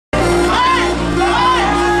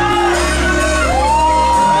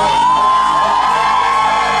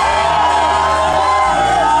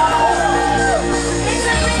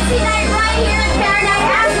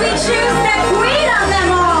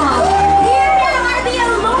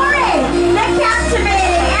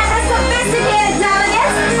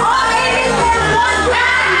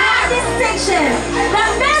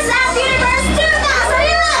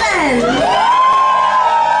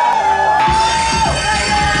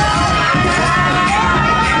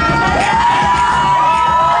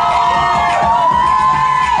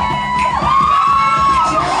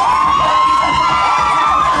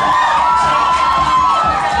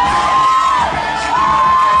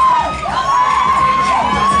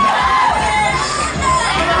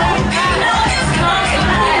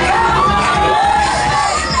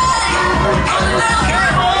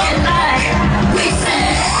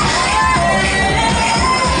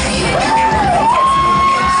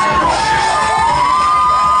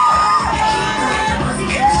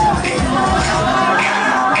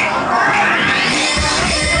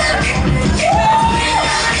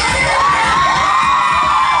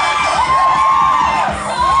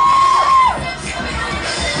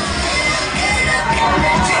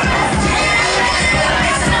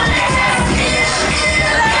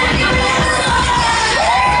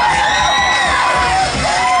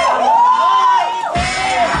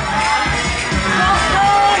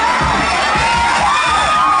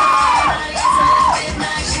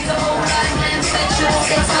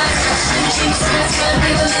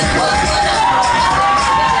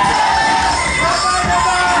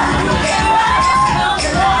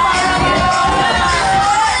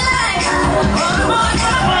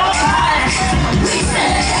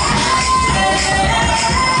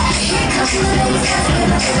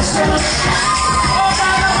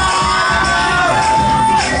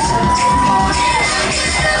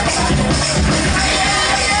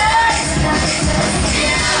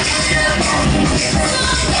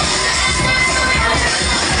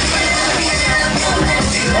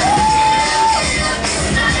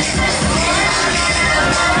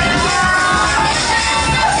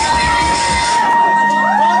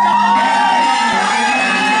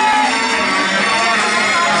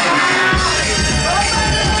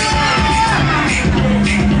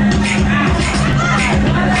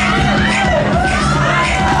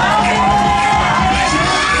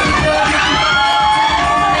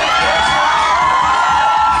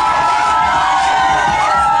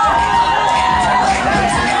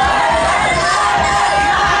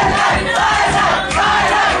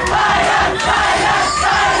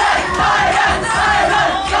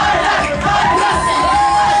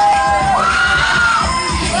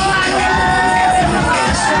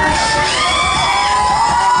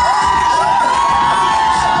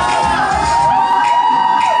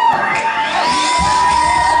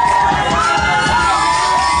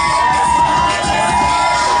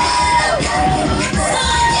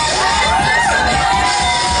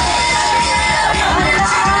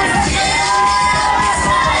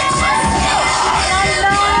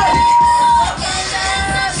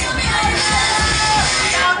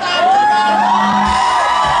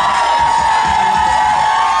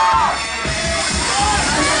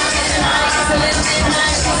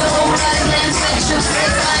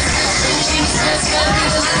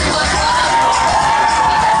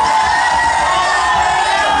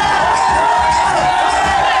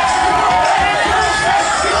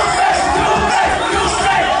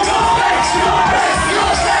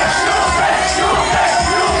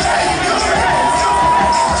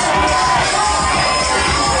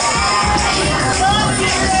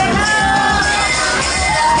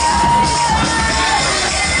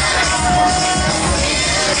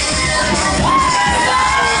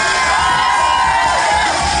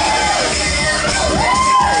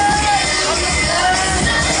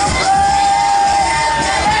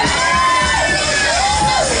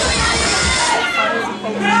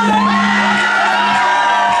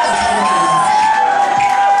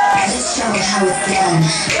done.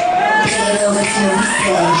 Give it over till we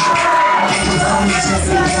say, and we've only just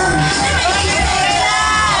begun.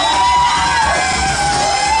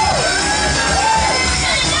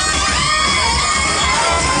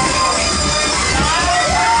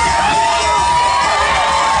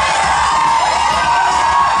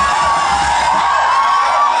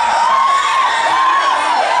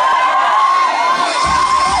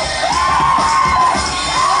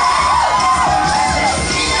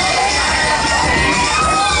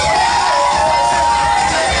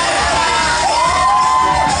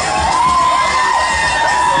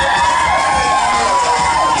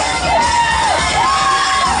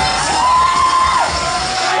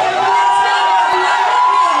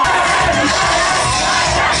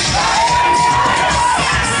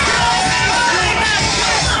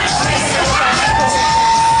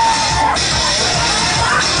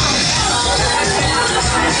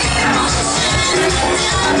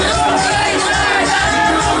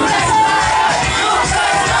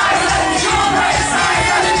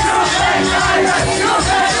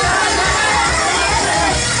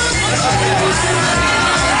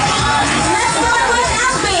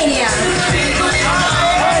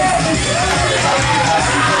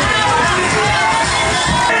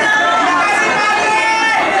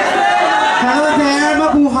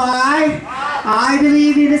 I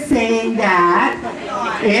believe in the saying that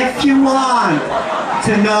if you want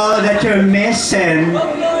to know that your mission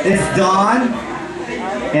is done,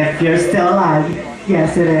 if you're still alive,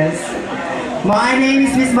 yes it is. My name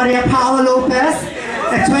is Miss Maria Paula Lopez,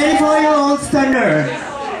 a 24-year-old stunner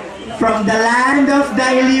from the land of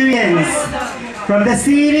the Illyrians, from the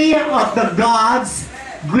city of the gods,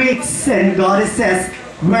 Greeks and goddesses,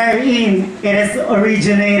 wherein it is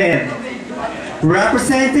originated.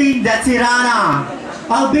 Representing the Tirana,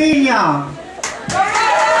 Albania.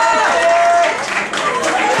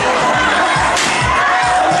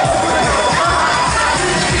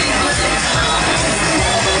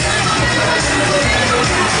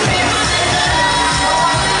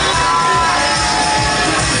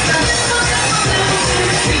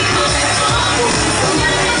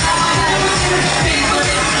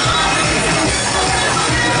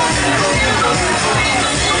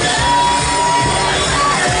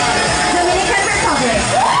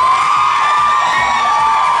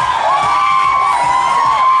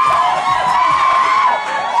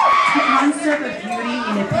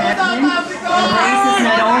 Embraces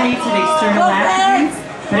not only to the external attributes,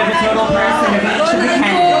 but of the total person of each of the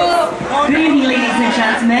candidates. Good evening, ladies and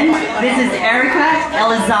gentlemen. This is Erica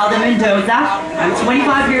Elizalde Mendoza. I'm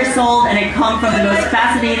 25 years old and I come from the most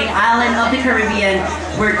fascinating island of the Caribbean,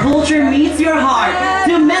 where culture meets your heart,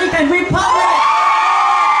 Dominican Republic!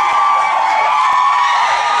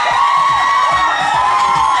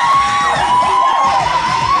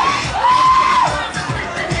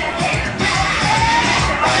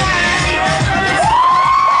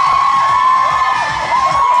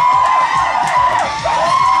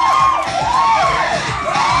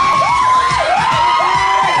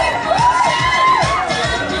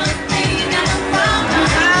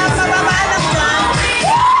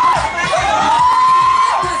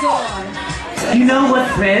 You know what,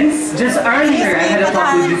 friends? Just earlier I had a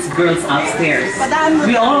talk with these girls upstairs.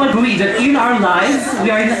 We all agree that in our lives,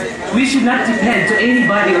 we should not depend to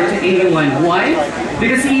anybody or to anyone. Why?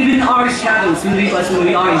 Because even our shadows will leave us when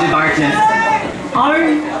we are in the darkness. Our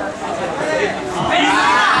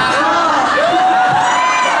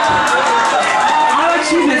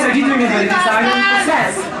achievements are determined by the desire we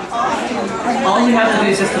possess. All we have to do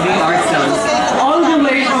is just to be ourselves. All the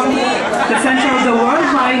way from the center of the world,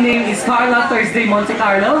 my name is Carla Thursday Monte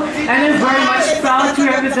Carlo, and I'm very much proud to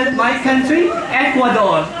represent my country,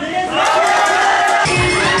 Ecuador.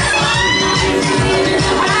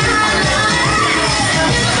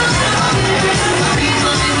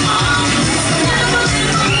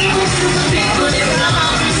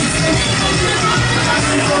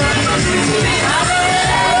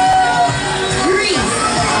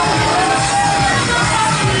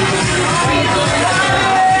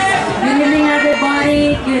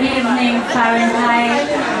 Good evening, Fahrenheit.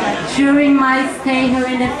 During my stay here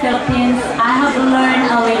in the Philippines, I have learned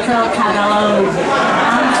a little Tagalog.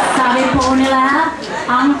 Ang sabi po nila,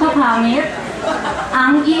 ang kapangit,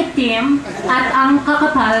 ang itim, at ang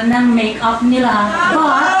kakapal ng makeup nila.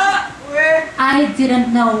 But I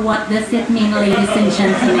didn't know what does it mean, ladies and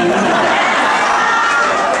gentlemen.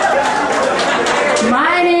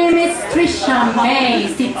 My name is Trisha May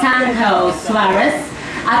Sitango Suarez.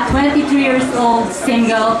 A 23 years old,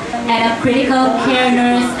 single, and a critical care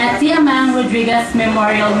nurse at the Amang Rodriguez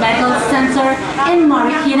Memorial Medical Center in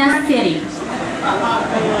Marikina City.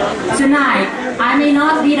 Tonight, I may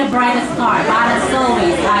not be the brightest star, but as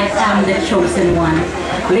always, I am the chosen one.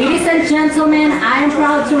 Ladies and gentlemen, I am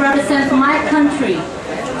proud to represent my country,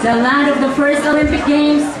 the land of the first Olympic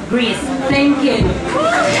Games, Greece. Thank you.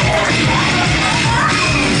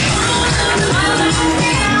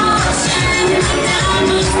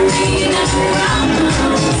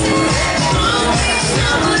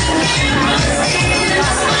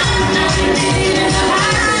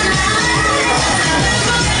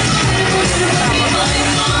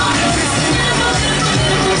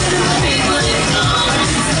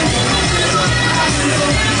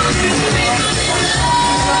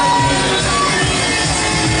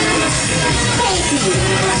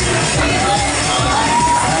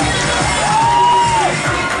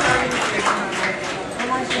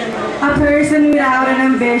 A person without an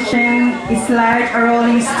ambition is like a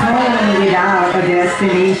rolling stone without a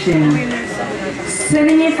destination.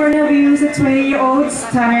 Sitting in front of you is a 20-year-old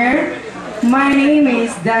stunner. My name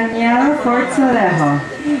is Danielle Fortalejo,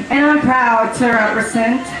 and I'm proud to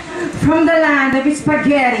represent from the land of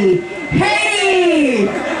spaghetti, Haiti!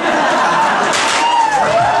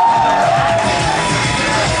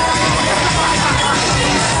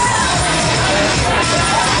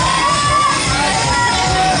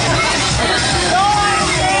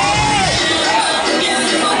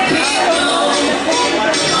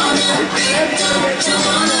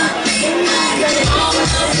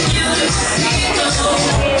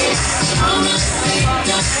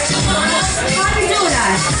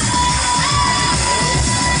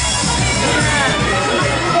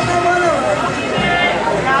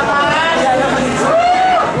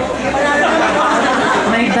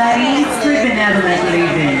 My body is for benevolent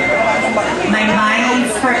living. My mind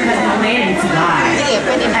is for contemplating to God.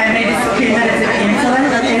 And my discriminative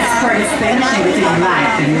intellect is for distinguishing between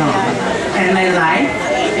life and love. And my life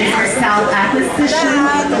is for self-acquisition,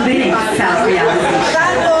 leading to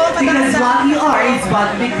self-realization. Because what you are is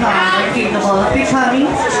what you become, or capable of becoming,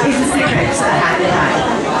 is the secret to a happy life.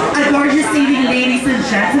 A gorgeous evening, ladies and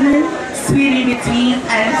gentlemen, sweet in between,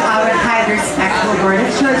 and to our highly respectful board of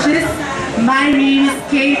judges. My name is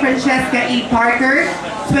Kay Francesca E. Parker,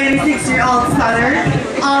 26-year-old stunner,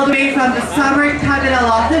 all the way from the summer capital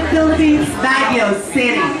of the Philippines, Baguio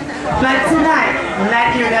City. But tonight,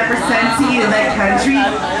 let me represent to you my country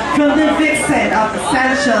from the vixen of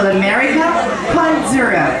Central America,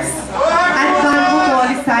 Honduras. At bago ko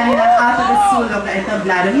lisanin ang apat na sulok na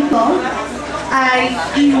entablado nito, ay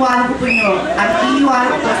iwan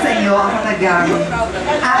ko sa iyo ang katagang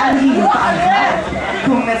aanhin mo pa ang lahat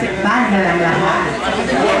kung natikman na lang lahat.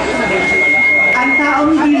 Ang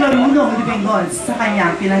taong hindi marunong lumingkod sa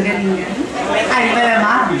kanyang pinanggalingan ay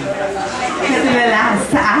malamang katulala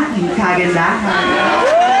sa aking kagandahan.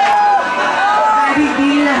 At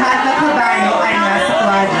hindi lahat ng kabayo ay nasa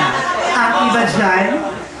kwadra. Ang iba dyan,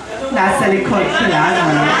 nasa likod ko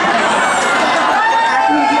lamang. At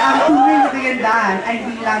hindi ang tunay na kagandahan ay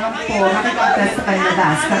hindi lamang po makikita sa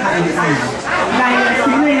kanilabas na kaayuan. Dahil ang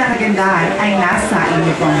tunay na kagandahan ay nasa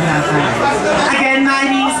inyo pong harapan. Again, my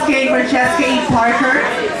name is Kay Francesca E. Parker.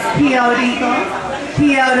 Hiyaw dito,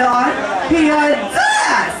 hiyaw doon, hiyaw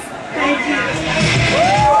das! Thank you.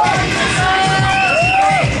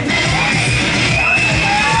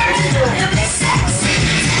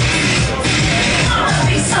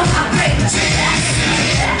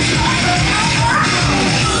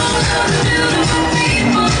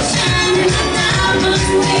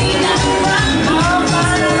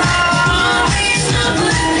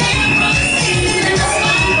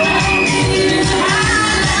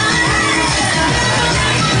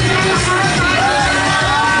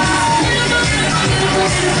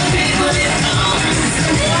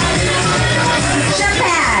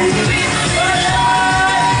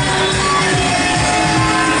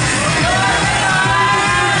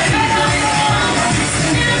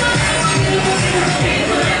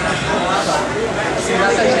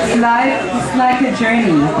 Life is like a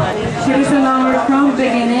journey. It is a long road from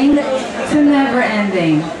beginning to never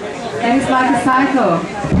ending. It is like a cycle.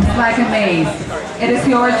 It's like a maze. It is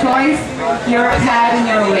your choice, your path, and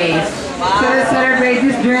your ways. So let's celebrate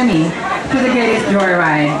this journey to the greatest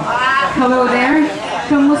joyride. Hello there.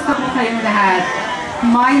 Kamusta po kayong lahat?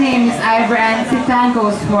 My name is Ibran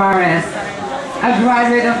Sitanco Suarez, a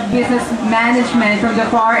graduate of Business Management from the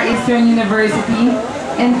Far Eastern University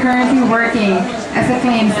and currently working as a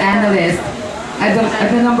claims analyst at the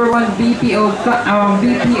 #1 BPO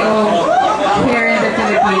here in the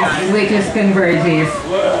Philippines, which is Converges.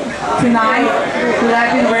 Tonight,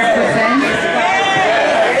 let me represent